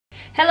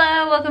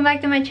Hello, welcome back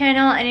to my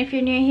channel, and if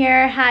you're new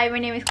here, hi, my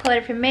name is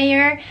Claudia from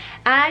Fuenmayor.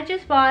 I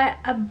just bought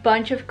a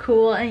bunch of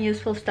cool and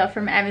useful stuff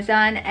from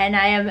Amazon and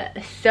I am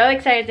so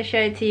excited to show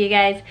it to you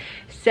guys.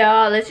 So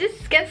let's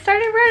just get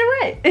started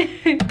right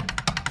away.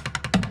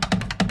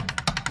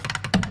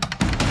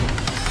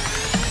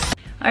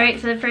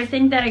 Alright, so the first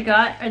thing that I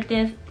got are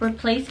this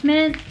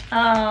replacement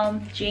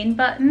jean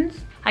buttons.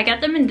 I got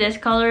them in this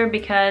color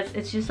because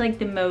it's just like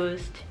the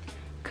most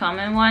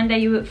common one that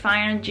you would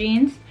find on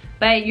jeans.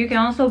 But you can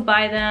also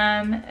buy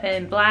them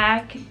in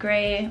black,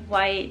 gray,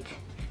 white.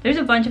 There's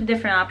a bunch of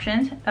different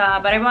options,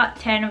 but I bought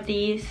 10 of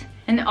these.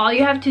 And all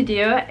you have to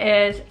do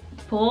is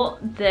pull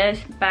this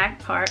back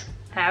part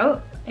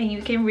out and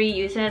you can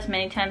reuse it as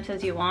many times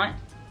as you want.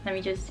 Let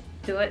me just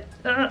do it.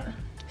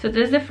 So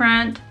this is the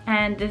front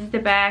and this is the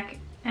back.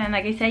 And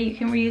like I said, you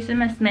can reuse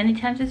them as many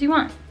times as you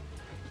want.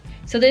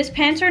 So these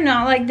pants are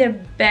not like the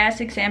best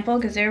example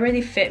because they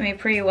already fit me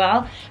pretty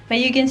well. But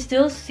you can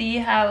still see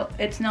how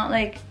it's not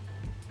like,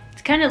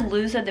 it's kind of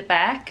loose at the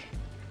back.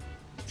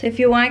 So if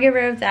you want to get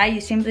rid of that,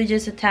 you simply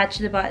just attach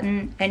the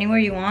button anywhere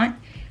you want.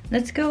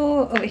 Let's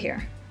go over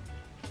here.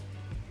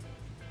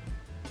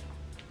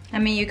 I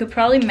mean, you could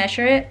probably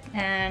measure it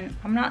and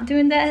I'm not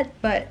doing that,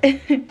 but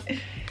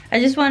I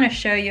just want to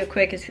show you a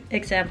quick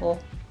example.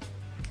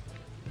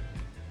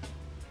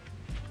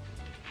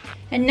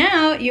 And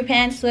now your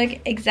pants look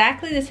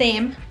exactly the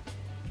same,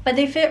 but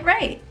they fit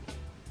right.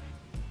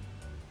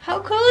 How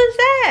cool is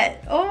that?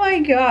 Oh my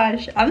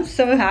gosh, I'm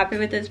so happy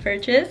with this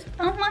purchase.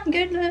 Oh my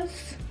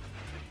goodness.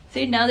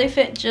 See, now they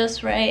fit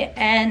just right.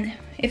 And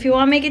if you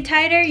want to make it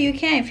tighter, you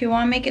can. If you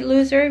want to make it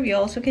looser, you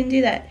also can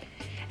do that.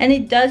 And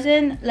it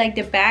doesn't, like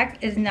the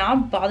back is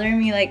not bothering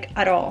me like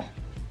at all.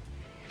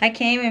 I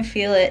can't even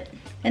feel it.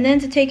 And then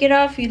to take it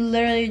off, you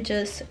literally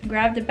just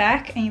grab the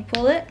back and you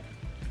pull it.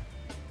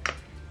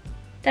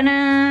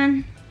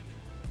 Ta-da!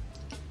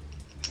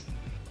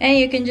 And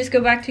you can just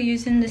go back to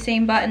using the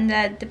same button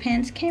that the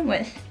pants came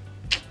with.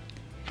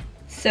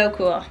 So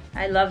cool.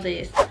 I love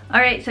these.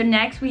 Alright, so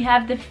next we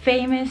have the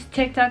famous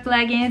TikTok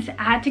leggings.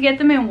 I had to get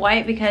them in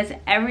white because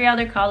every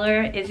other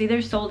color is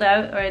either sold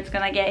out or it's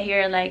gonna get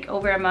here in like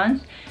over a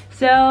month.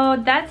 So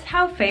that's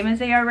how famous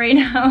they are right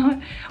now,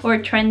 or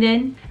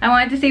trending. I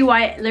wanted to see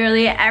why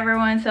literally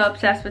everyone's so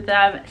obsessed with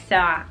them. So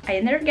I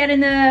ended up getting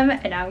them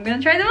and I'm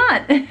gonna try them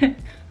on.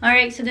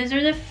 Alright, so these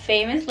are the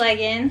famous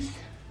leggings.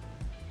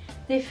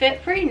 They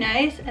fit pretty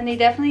nice and they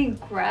definitely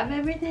grab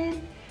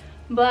everything,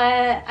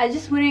 but I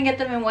just wouldn't get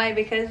them in white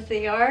because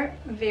they are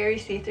very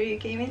see-through. You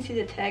can even see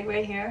the tag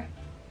right here.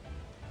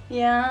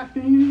 Yeah,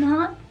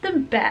 not the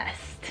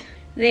best.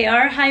 They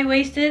are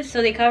high-waisted,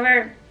 so they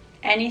cover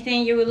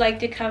anything you would like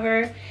to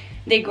cover.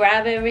 They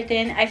grab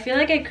everything. I feel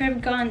like I could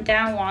have gone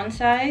down one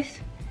size.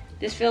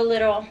 These feel a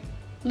little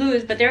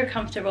loose, but they're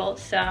comfortable,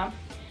 so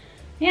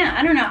yeah,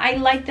 I don't know. I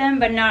like them,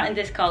 but not in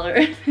this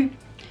color.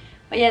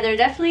 But yeah, they're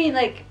definitely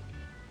like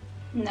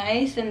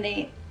nice and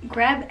they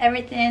grab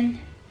everything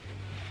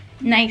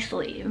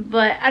nicely,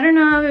 but I don't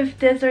know if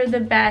these are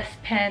the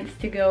best pants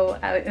to go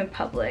out in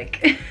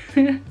public.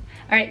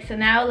 Alright, so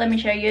now let me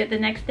show you the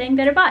next thing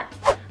that I bought.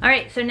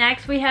 Alright, so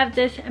next we have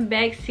this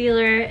bag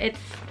sealer. It's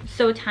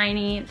so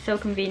tiny, it's so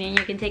convenient,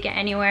 you can take it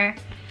anywhere.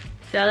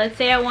 So let's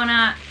say I want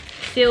to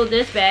seal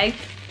this bag.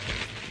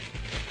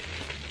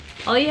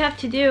 All you have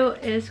to do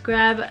is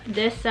grab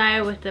this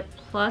side with the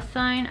plus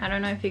sign. I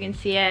don't know if you can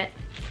see it.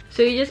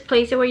 So you just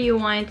place it where you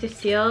want it to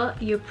seal,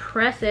 you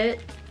press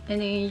it,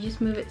 and then you just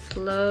move it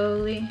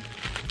slowly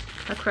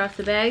across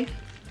the bag.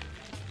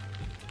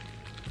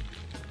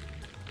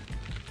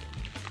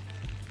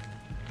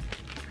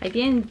 I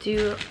didn't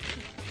do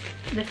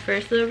the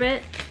first little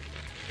bit.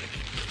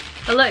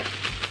 Oh look,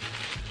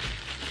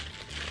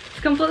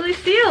 it's completely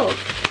sealed.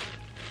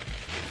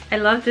 I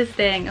love this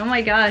thing, oh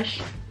my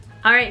gosh.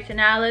 Alright, so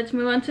now let's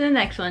move on to the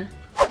next one.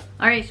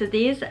 Alright, so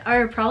these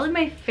are probably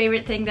my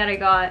favorite thing that I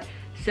got.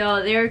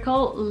 So they're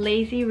called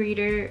lazy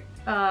reader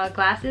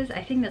glasses.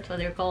 I think that's what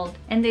they're called.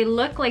 And they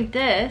look like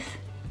this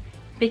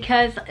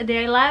because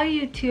they allow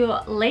you to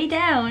lay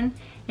down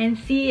and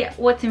see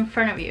what's in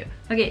front of you.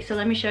 Okay, so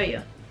let me show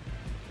you.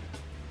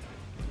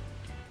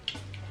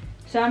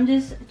 So I'm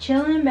just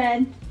chilling in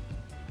bed.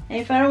 And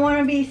if I don't want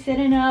to be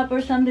sitting up or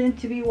something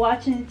to be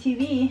watching the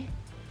TV,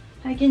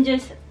 I can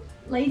just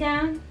lay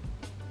down,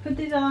 put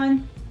this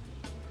on,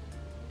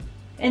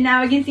 and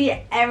now I can see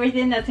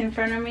everything that's in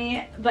front of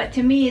me, but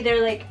to me,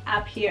 they're like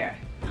up here.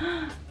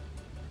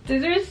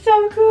 These are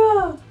so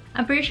cool.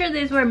 I'm pretty sure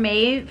these were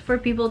made for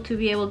people to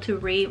be able to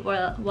read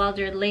while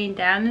they're laying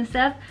down and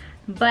stuff,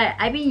 but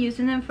I've been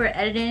using them for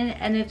editing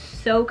and it's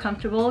so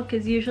comfortable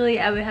because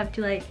usually I would have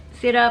to like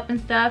sit up and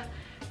stuff,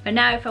 but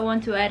now if I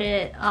want to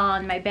edit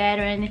on my bed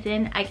or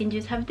anything, I can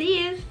just have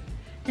these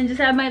and just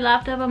have my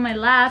laptop on my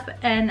lap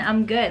and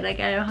I'm good. Like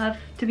I don't have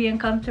to be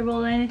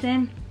uncomfortable or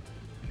anything.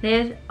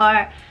 These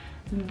are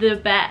the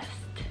best.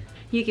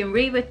 You can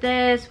read with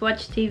this,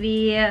 watch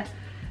TV,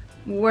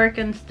 work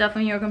on stuff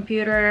on your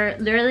computer,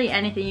 literally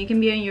anything. You can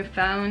be on your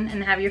phone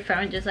and have your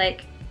phone just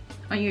like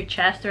on your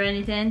chest or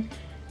anything.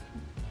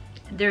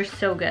 They're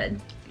so good.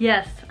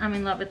 Yes, I'm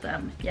in love with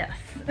them. Yes.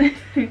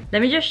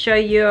 Let me just show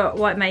you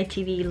what my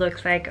TV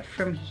looks like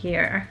from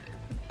here.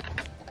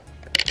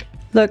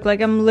 Look, like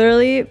I'm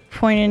literally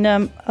pointing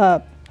them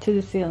up to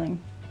the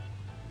ceiling.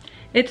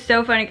 It's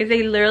so funny because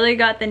they literally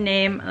got the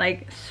name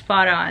like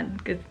spot on.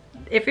 Because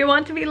if you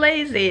want to be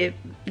lazy,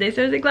 these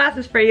are the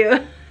glasses for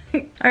you.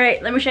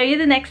 Alright, let me show you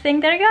the next thing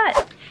that I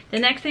got. The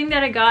next thing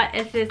that I got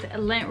is this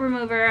lint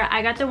remover.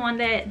 I got the one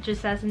that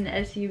just has an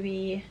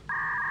USB.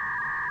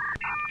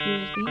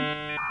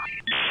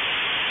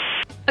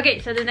 Okay,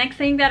 so the next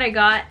thing that I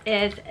got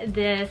is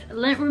this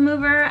lint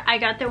remover. I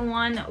got the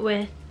one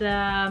with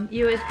the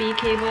USB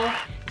cable,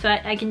 so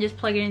I can just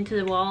plug it into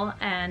the wall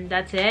and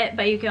that's it.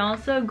 But you can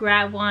also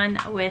grab one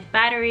with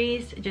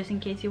batteries, just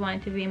in case you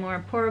want it to be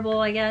more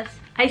portable, I guess.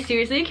 I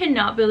seriously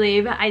cannot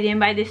believe I didn't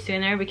buy this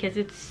sooner because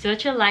it's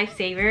such a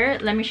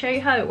lifesaver. Let me show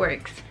you how it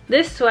works.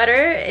 This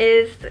sweater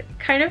is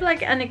kind of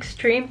like an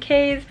extreme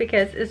case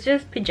because it's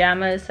just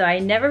pajamas, so I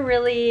never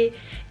really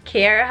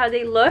care how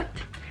they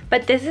looked.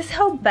 But this is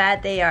how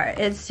bad they are.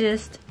 It's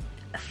just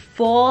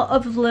full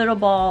of little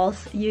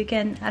balls. You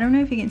can, I don't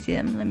know if you can see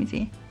them. Let me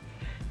see.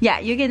 Yeah,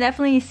 you can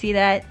definitely see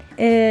that.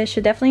 It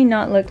should definitely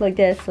not look like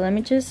this. So let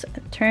me just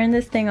turn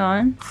this thing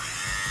on.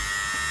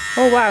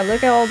 Oh wow,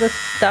 look at all the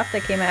stuff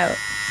that came out.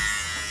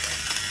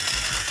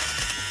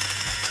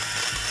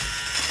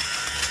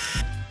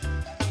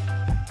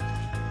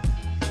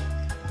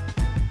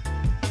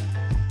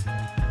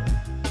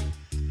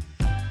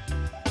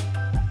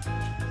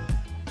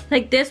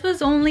 Like this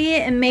was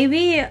only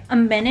maybe a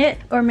minute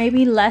or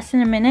maybe less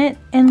than a minute,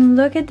 and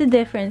look at the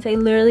difference. I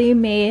literally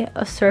made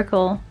a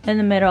circle in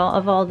the middle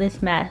of all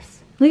this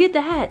mess. Look at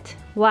that.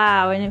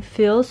 Wow, and it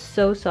feels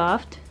so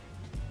soft.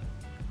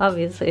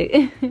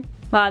 Obviously.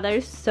 Wow,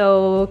 they're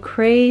so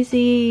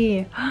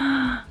crazy.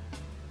 I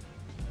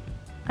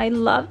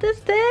love this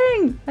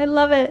thing. I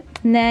love it.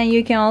 And then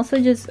you can also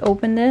just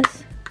open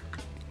this.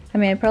 I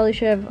mean, I probably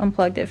should have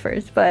unplugged it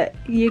first, but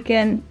you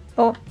can,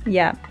 oh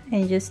yeah,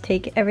 and you just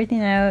take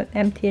everything out,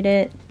 emptied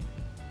it.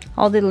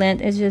 All the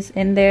lint is just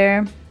in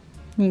there.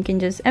 You can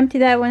just empty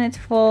that when it's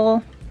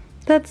full.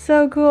 That's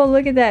so cool.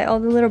 Look at that, all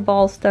the little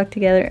balls stuck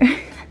together.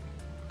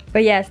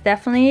 But yes,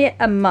 definitely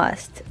a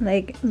must.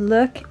 Like,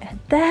 look at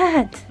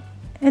that.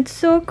 It's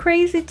so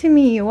crazy to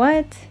me.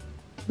 What?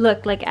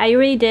 Look, like I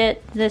already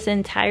did this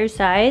entire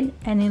side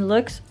and it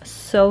looks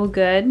so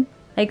good.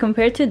 Like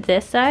compared to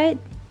this side,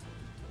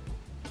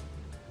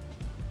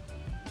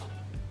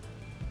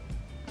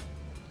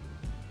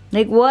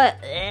 like what?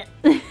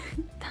 That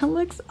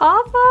looks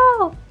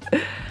awful.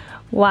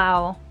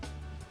 Wow,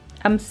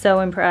 I'm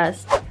so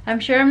impressed. I'm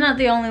sure I'm not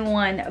the only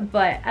one,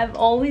 but I've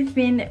always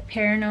been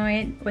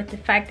paranoid with the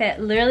fact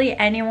that literally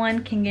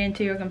anyone can get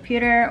into your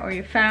computer or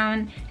your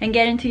phone and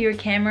get into your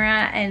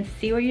camera and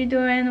see what you're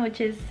doing,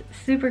 which is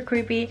super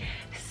creepy.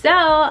 So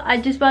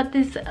I just bought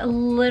these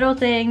little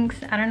things.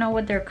 I don't know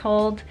what they're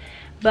called,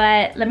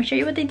 but let me show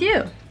you what they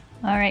do.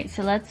 All right,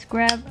 so let's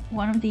grab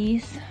one of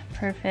these.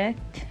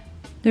 Perfect.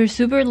 They're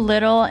super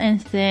little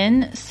and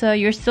thin, so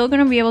you're still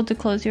gonna be able to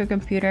close your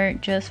computer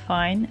just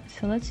fine.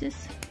 So let's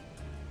just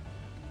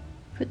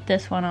put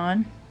this one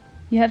on.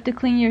 You have to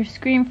clean your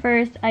screen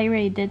first. I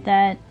already did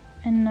that.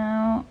 And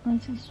now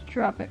let's just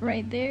drop it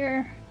right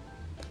there.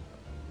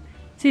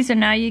 See, so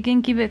now you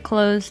can keep it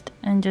closed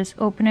and just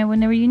open it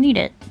whenever you need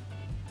it.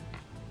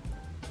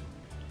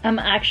 I'm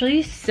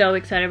actually so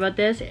excited about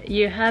this.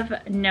 You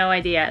have no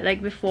idea.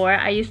 Like before,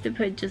 I used to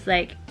put just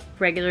like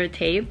regular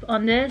tape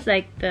on this,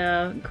 like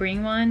the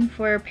green one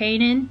for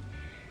painting.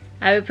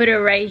 I would put it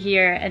right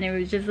here and it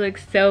would just look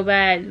so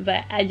bad,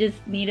 but I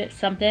just needed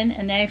something,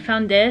 and then I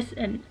found this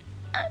and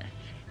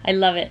I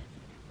love it.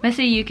 But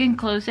so you can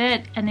close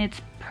it and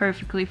it's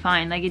perfectly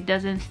fine. Like it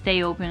doesn't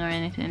stay open or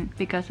anything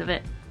because of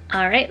it.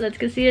 Alright, let's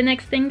go see the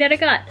next thing that I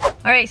got.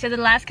 Alright, so the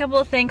last couple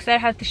of things that I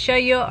have to show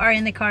you are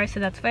in the car, so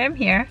that's why I'm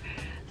here.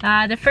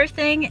 The first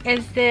thing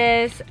is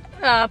this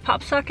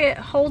pop socket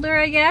holder,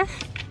 I guess.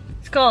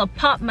 It's called a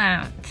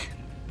Popmount.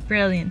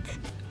 Brilliant.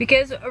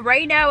 Because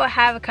right now I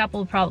have a couple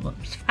of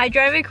problems. I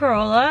drive a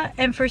Corolla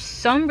and for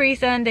some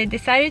reason they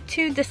decided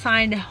to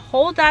design the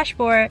whole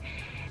dashboard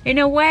in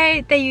a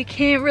way that you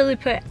can't really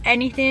put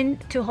anything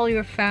to hold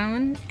your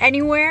phone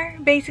anywhere,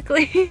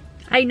 basically.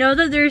 I know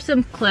that there's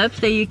some clips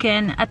that you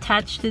can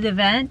attach to the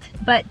vent,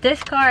 but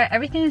this car,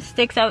 everything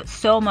sticks out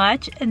so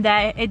much and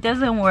that it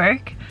doesn't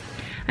work.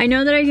 I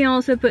know that I can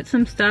also put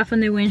some stuff on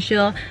the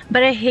windshield,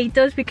 but I hate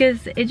those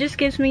because it just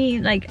gives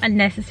me like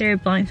unnecessary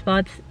blind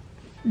spots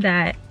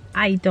that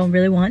I don't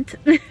really want.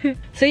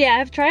 So yeah,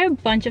 I've tried a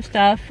bunch of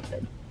stuff.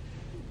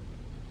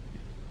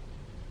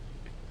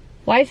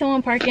 Why is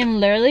someone parking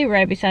literally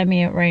right beside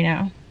me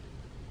right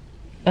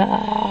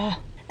now?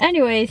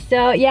 Anyway,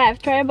 so yeah,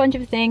 I've tried a bunch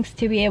of things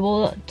to be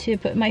able to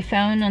put my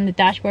phone on the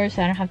dashboard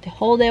so I don't have to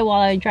hold it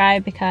while I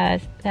drive,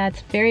 because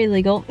that's very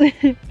illegal.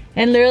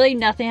 And literally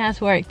nothing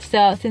has worked.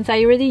 So since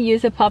I already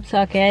use a pop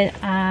socket,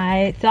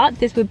 I thought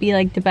this would be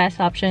like the best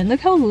option. Look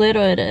how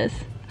little it is.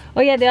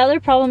 Oh yeah, the other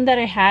problem that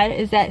I had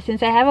is that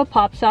since I have a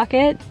pop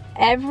socket,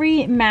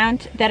 every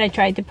mount that I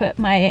tried to put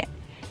my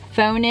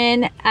phone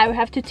in, I would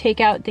have to take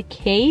out the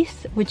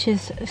case, which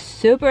is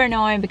super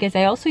annoying because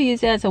I also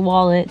use it as a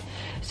wallet.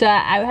 So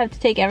I would have to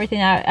take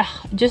everything out.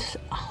 Ugh, just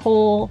a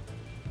whole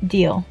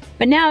deal.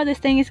 But now this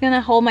thing is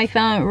gonna hold my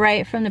phone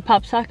right from the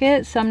pop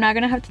socket, so I'm not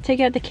gonna have to take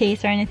out the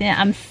case or anything.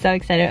 I'm so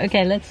excited.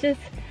 Okay, let's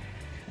just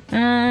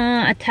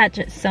attach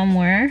it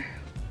somewhere.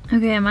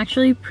 Okay, I'm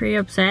actually pretty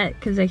upset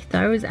because I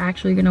thought it was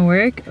actually gonna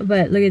work,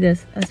 but look at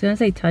this. As soon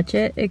as I touch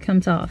it, it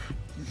comes off.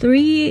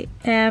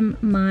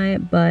 3M my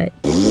butt.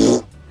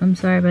 I'm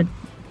sorry, but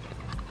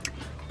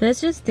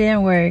this just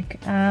didn't work.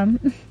 I'm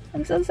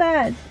so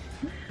sad.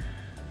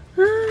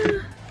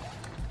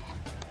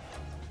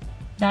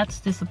 That's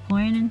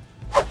disappointing.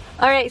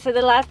 Alright, so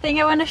the last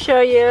thing I want to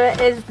show you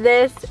is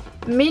this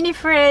mini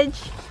fridge.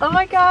 Oh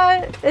my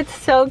god, it's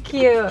so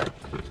cute.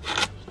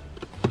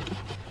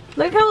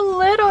 Look how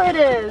little it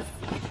is.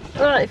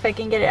 Oh, if I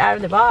can get it out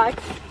of the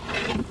box.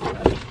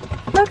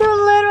 Look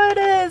how little it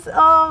is.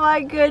 Oh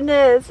my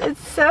goodness,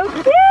 it's so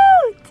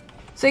cute.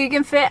 So you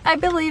can fit, I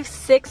believe,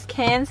 6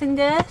 cans in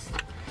this.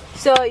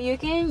 So you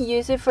can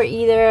use it for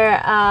either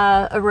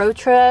a road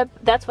trip.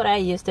 That's what I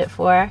used it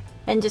for.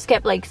 And just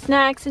kept like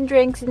snacks and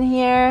drinks in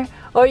here.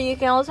 Or you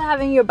can also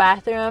have it in your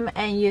bathroom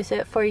and use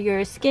it for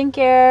your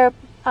skincare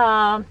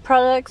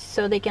products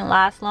so they can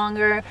last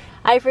longer.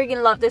 I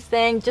freaking love this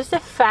thing. Just the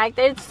fact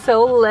that it's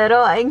so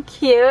little and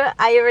cute,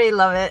 I really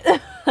love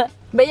it.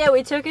 But yeah,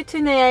 we took it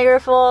to Niagara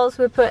Falls.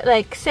 We put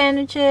like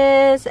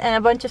sandwiches and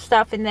a bunch of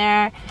stuff in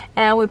there,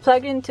 and we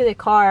plugged it into the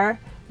car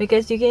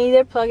because you can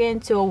either plug it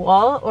into a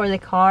wall or the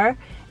car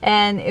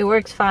and it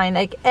works fine.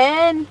 Like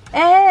and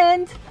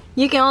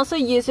you can also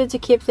use it to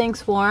keep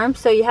things warm,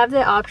 so you have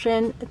the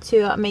option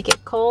to make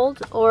it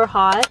cold or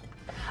hot.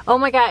 Oh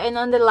my god, and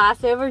on the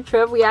last day of our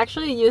trip, we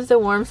actually used the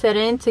warm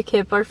setting to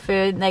keep our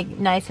food like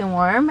nice and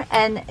warm,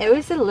 and it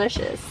was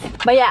delicious.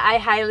 But yeah, I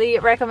highly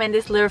recommend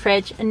this little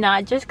fridge,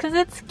 not just because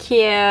it's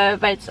cute,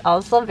 but it's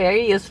also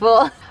very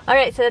useful.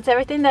 Alright, so that's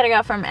everything that I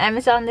got from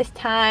Amazon this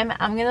time.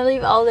 I'm gonna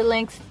leave all the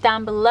links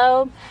down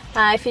below.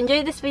 If you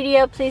enjoyed this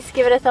video, please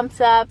give it a thumbs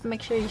up,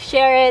 make sure you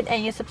share it,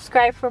 and you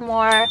subscribe for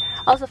more.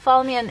 Also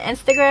follow me on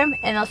Instagram,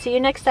 and I'll see you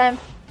next time.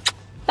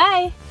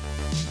 Bye!